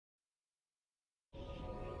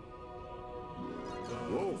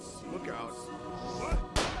Look out.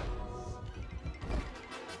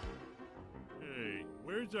 Hey,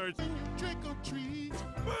 where's our Trick or treat.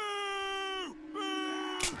 Boo!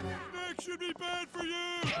 Boo! That should be bad for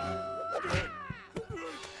you!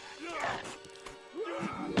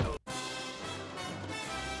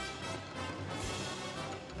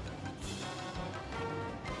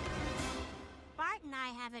 Bart and I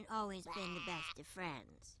haven't always been the best of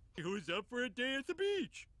friends. Who's up for a day at the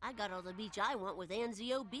beach? I got all the beach I want with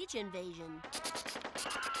Anzio Beach Invasion.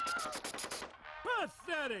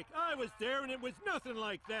 Pathetic! I was there and it was nothing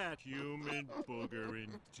like that. Human booger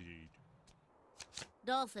indeed.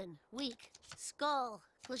 Dolphin, weak, skull,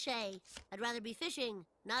 cliche. I'd rather be fishing,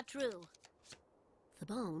 not true. The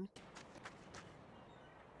bone.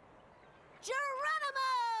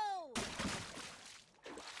 Geronimo!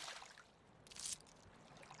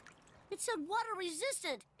 It said water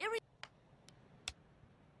resistant.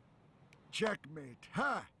 Checkmate,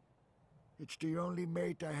 ha! It's the only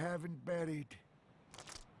mate I haven't buried.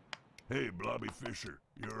 Hey, Blobby Fisher,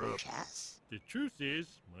 you're up. Yes. The truth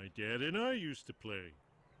is, my dad and I used to play.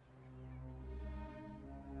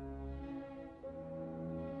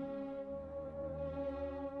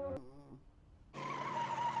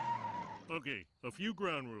 Okay, a few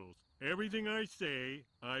ground rules. Everything I say,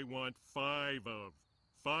 I want 5 of.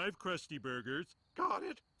 5 Krusty Burgers. Got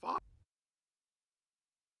it. 5.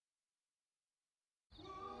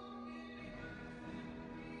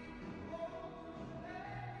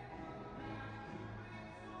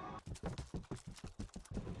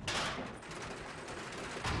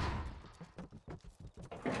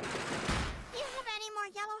 You have any more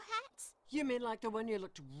yellow hats? You mean like the one you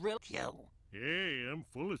looked real... Yo. Hey, I'm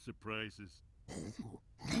full of surprises.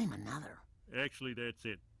 Name another. Actually, that's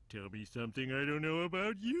it. Tell me something I don't know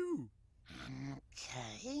about you.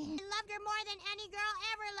 Okay. I loved her more than any girl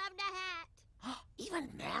ever loved a hat. Even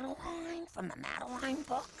Madeline from the Madeline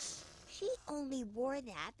books? She only wore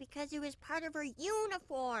that because it was part of her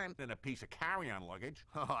uniform. And a piece of carry-on luggage.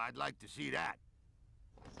 Oh, I'd like to see that.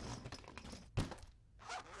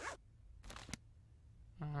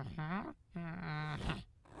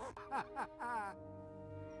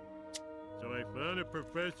 So I found a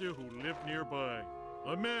professor who lived nearby.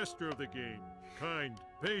 A master of the game. Kind,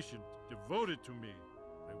 patient, devoted to me.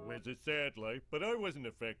 It was a sad life, but I wasn't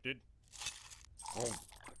affected. Oh.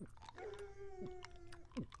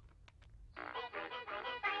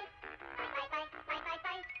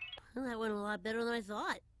 Well, that went a lot better than I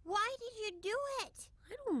thought. Why did you do it?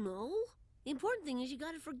 I don't know. The important thing is you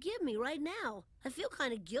gotta forgive me right now. I feel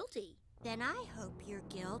kind of guilty. Then I hope your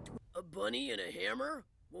guilt... A bunny and a hammer?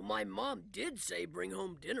 Well, my mom did say bring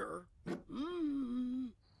home dinner.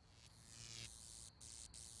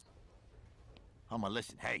 I'ma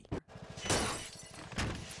listen, hey. My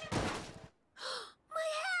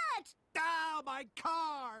hat! Ah, my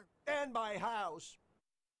car! And my house.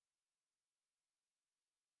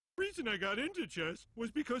 The reason I got into chess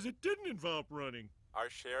was because it didn't involve running. I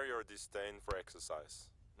share your disdain for exercise.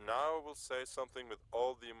 Now I will say something with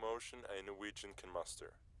all the emotion a Norwegian can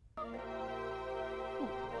muster.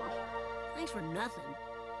 Thanks for nothing.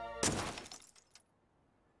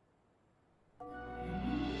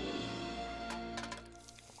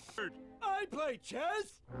 I play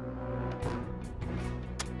chess!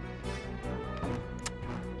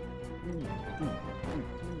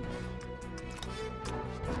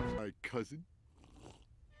 My cousin?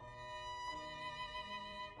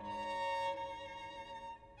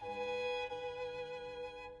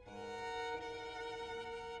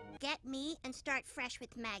 Get me and start fresh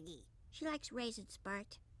with Maggie. She likes raisins,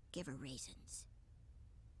 Bart. Give her raisins.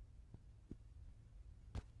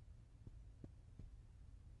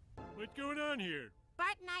 What's going on here?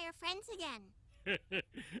 Bart and I are friends again.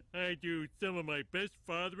 I do some of my best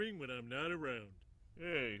fathering when I'm not around.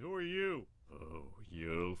 Hey, who are you? Oh,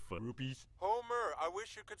 you rupees. Homer, I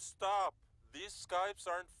wish you could stop. These Skypes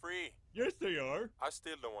aren't free. Yes, they are. I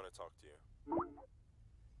still don't want to talk to you.